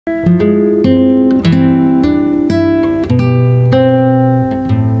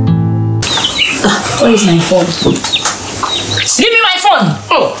Where is my phone? Give me my phone!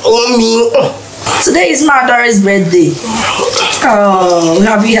 Today is my daughter's birthday. Oh,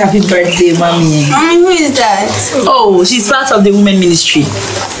 happy birthday, mommy. Mommy, who is that? Oh, she's part of the women ministry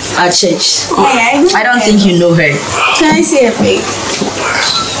at church. Yeah, I don't think you know her. Can I see her face?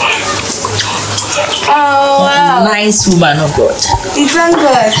 Oh, wow. Nice woman of God. It's thank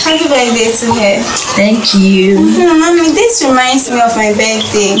God. Happy birthday to her. Thank you. Mommy, this reminds me of my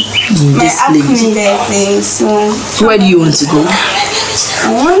birthday. My upcoming birthday. So, where do you want to go? I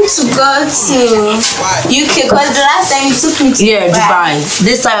want to go to UK because the last time you took me to Dubai.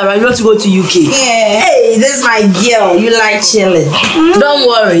 This time I want to go to UK. Yeah. Hey, this is my girl. You like chilling. Don't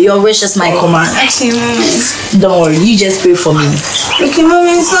worry, your wish is my command. Okay, mommy. Don't worry, you just pray for me. Okay,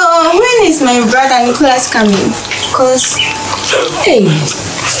 mommy. So when is my brother Nicholas coming? Because hey,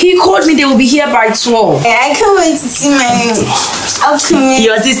 he called me they will be here by 12. I can't wait to see my upcoming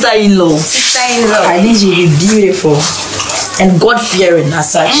your sister-in-law. I think she'll be beautiful. And God-fearing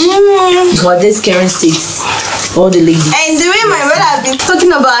as such. God, this Karen states all the ladies. And the way my brother has been talking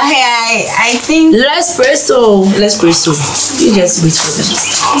about her, I think. Let's pray so. You just wait for them.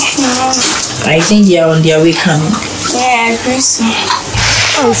 I think they are on their way coming. Yeah, I pray so.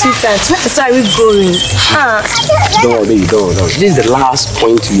 Oh, sweetheart, where are we going? Don't. This is the last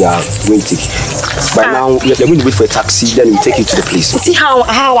point we are going to take. By now, they're going to wait for a taxi, then we take you to the place. See how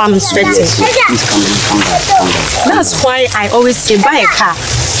I'm sweating? Yes, please calm down. That's why I always say buy a car.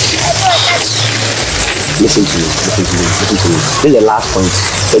 Listen to me. This is the last point.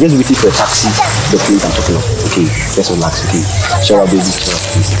 They're just waiting for a taxi, the place I'm talking of. Okay, let's relax, okay? Shut up, baby.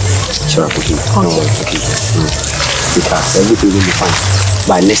 Shut up, okay? No worries, okay? Because everything will be fine.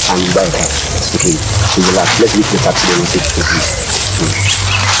 By next time, you buy a car. Okay, so relax. Let's wait for the taxi, then we'll take you to the place.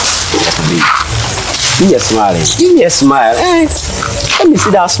 Give me a smile. Let me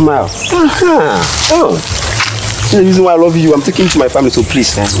see that smile. Oh. This is the reason why I love you. I'm taking you to my family, so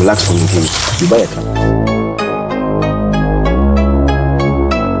please, relax for me. You buy a car.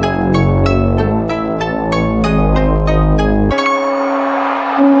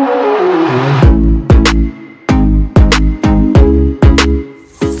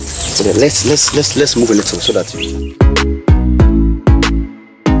 Let's move a little so that you.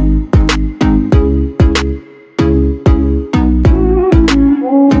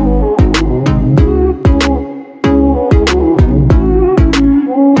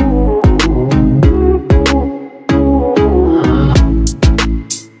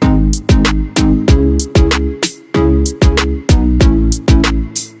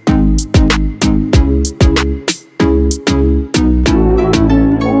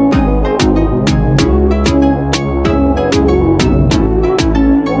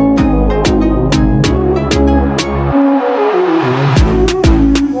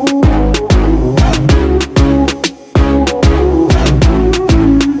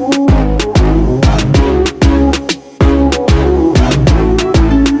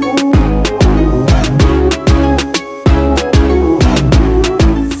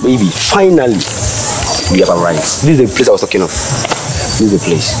 Finally, we have arrived. This is the place I was talking of. This is the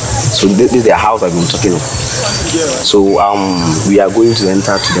place. So this is the house I've been talking of. So we are going to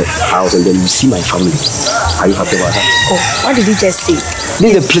enter to the house and then you see my family. Are you happy about that? Oh, what did you just say? This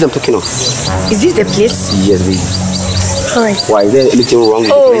is the place I'm talking of. Is this the place? Yes, baby. Alright. Why, is there anything wrong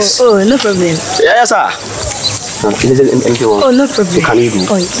with the place? Oh, no problem. Yes, sir. Is there anything wrong? Oh, no problem. So can you do?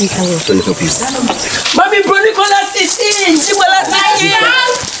 Oh, you can go. Let me help you. Mommy, bro, Nicholas is in.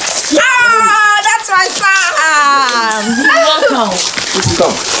 Ah, that's my son. Welcome.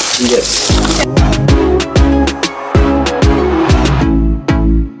 Come. Yes.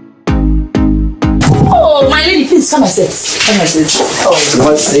 Oh, my lady, please come and sit. Oh,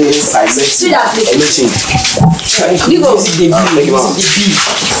 God says I met you. You go.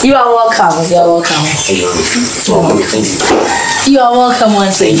 You are welcome. You are welcome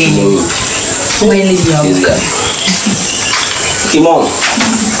once again. My lady, you are welcome. Okay, Mom.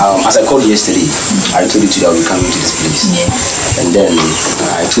 As I called you yesterday, I told you today I'll be coming to this place. Yeah. And then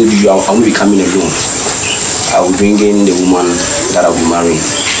I told you I won't be coming alone. I will bring in the woman that I'll be marrying.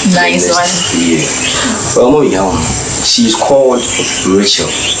 Nice one. Yeah. Well, Mommy, she's called Rachel.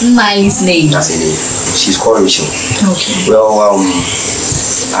 Nice name. That's her name. She's called Rachel. Okay. Well,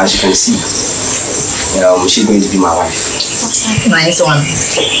 as you can see, she's going to be my wife. Nice one.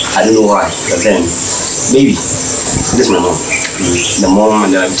 I don't know why, but then, baby, this is my mom. The mom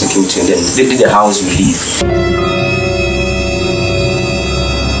and then I'm talking to, and then they did the house we live.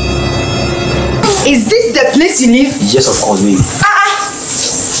 Is this the place you live? Yes, of course, baby.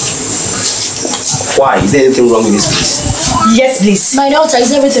 Why? Is there anything wrong with this place? Yes, please. My daughter,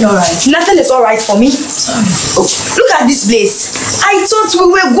 is everything alright? Nothing is alright for me. Sorry. Oh, look at this place. I thought we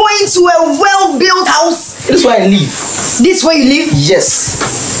were going to a well-built house. This is where I live. This where you live? Yes.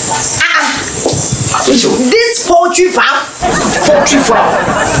 Rachel. This poultry farm? Poultry farm.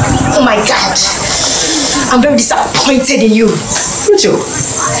 Oh my God. I'm very disappointed in you. Rachel.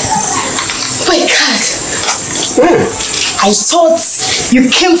 Oh my God. I thought you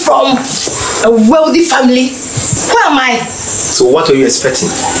came from a wealthy family. Who am I? So what were you expecting?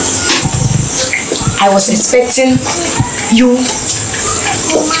 I was expecting you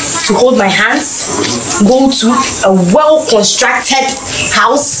to hold my hands, go to a well-constructed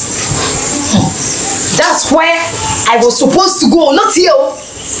house. That's where I was supposed to go, not here.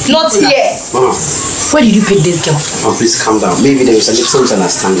 Not here. Mama. Where did you pick this girl from? Oh, please calm down. Maybe there is a little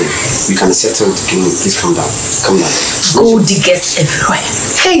misunderstanding. We can settle it. Please calm down. Calm down. Gold diggers everywhere.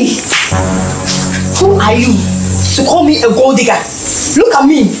 Hey, who are you to call me a gold digger? Look at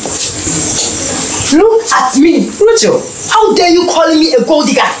me. Look at me. Rachel. How dare you calling me a gold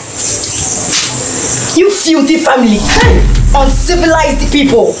digger? You filthy family. Hey, uncivilized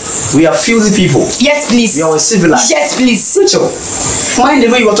people. We are filthy people. Yes, please. We are uncivilized. Yes, please. Rachel, mind the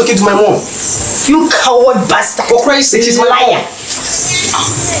way you are talking to my mom. You coward bastard. For Christ's sake, she's my liar.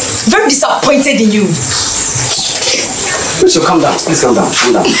 Very disappointed in you. Rachel, calm down. Please calm down.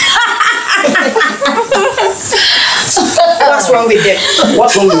 Calm down. What's wrong with them?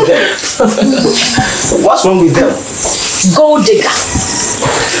 What's wrong with them? What's wrong with them? Gold digger.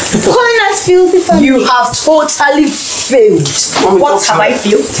 Calling us filthy family. You have totally failed. Mommy, What have I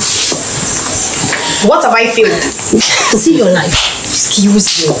failed? What have I failed? See your life. Excuse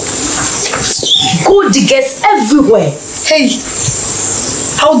me. Gold diggers everywhere. Hey,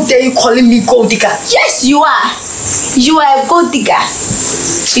 how dare you calling me gold digger? Yes, you are. You are a gold digger.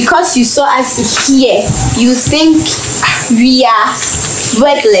 Because you saw us here, you think we are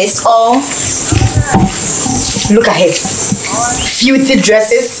worthless or... Look ahead. Filthy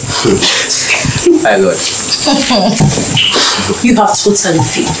dresses. My Lord. You have totally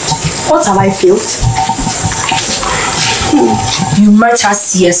failed. What have I failed? You met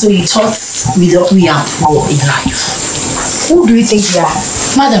us here, so you thought we are poor in life. Who do you think we are?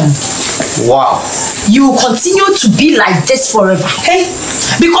 Madam. Wow. You will continue to be like this forever. Hey?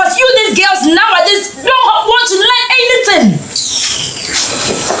 Because you these girls nowadays don't want to learn anything.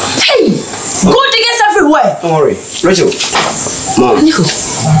 Hey! Gold diggers everywhere. Don't worry. Rachel. Mom.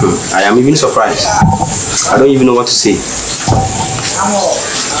 I am even surprised. I don't even know what to say.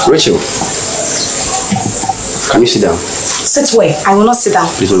 Rachel. Can you sit down? Sit where? I will not sit down.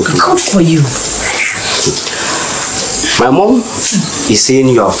 Please don't come. Good for you. My mom is saying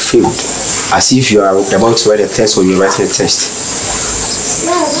you have failed. As if you are about to write a test or you're writing a test.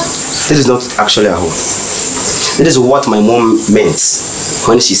 This is not actually a hope. This is what my mom meant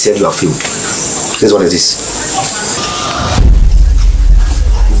when she said you have failed. This is what it is.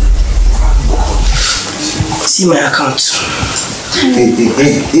 See my account. Hey,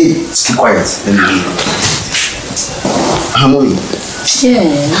 keep quiet. Harmony. Yeah.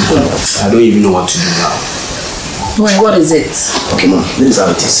 I don't even know what to do now. Wait, what is it? Okay, Mom, this is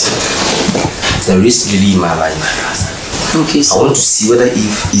how it is. There is really in my life. Okay, I so want to see whether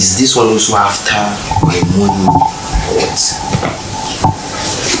is this one also after my money or what.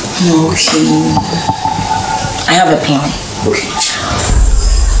 okay. I have a plan. Okay.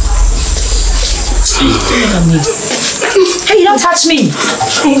 Look at me. Hey, don't touch me.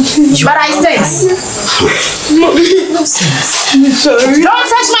 But I stink. Nonsense. I'm sorry. Don't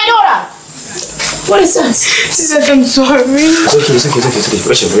touch my daughter. What is that? She said I'm sorry. It's okay.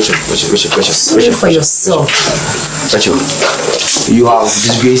 Rachel. Sorry for yourself. Rachel, you have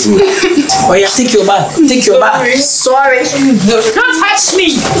disgraced me. Oh yeah, take your bag. Take your bag. Sorry. Don't touch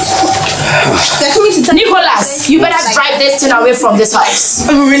me. Nicholas, you better drive this thing away from this house.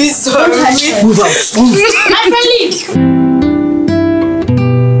 I'm really sorry. Move out. My friend, leave.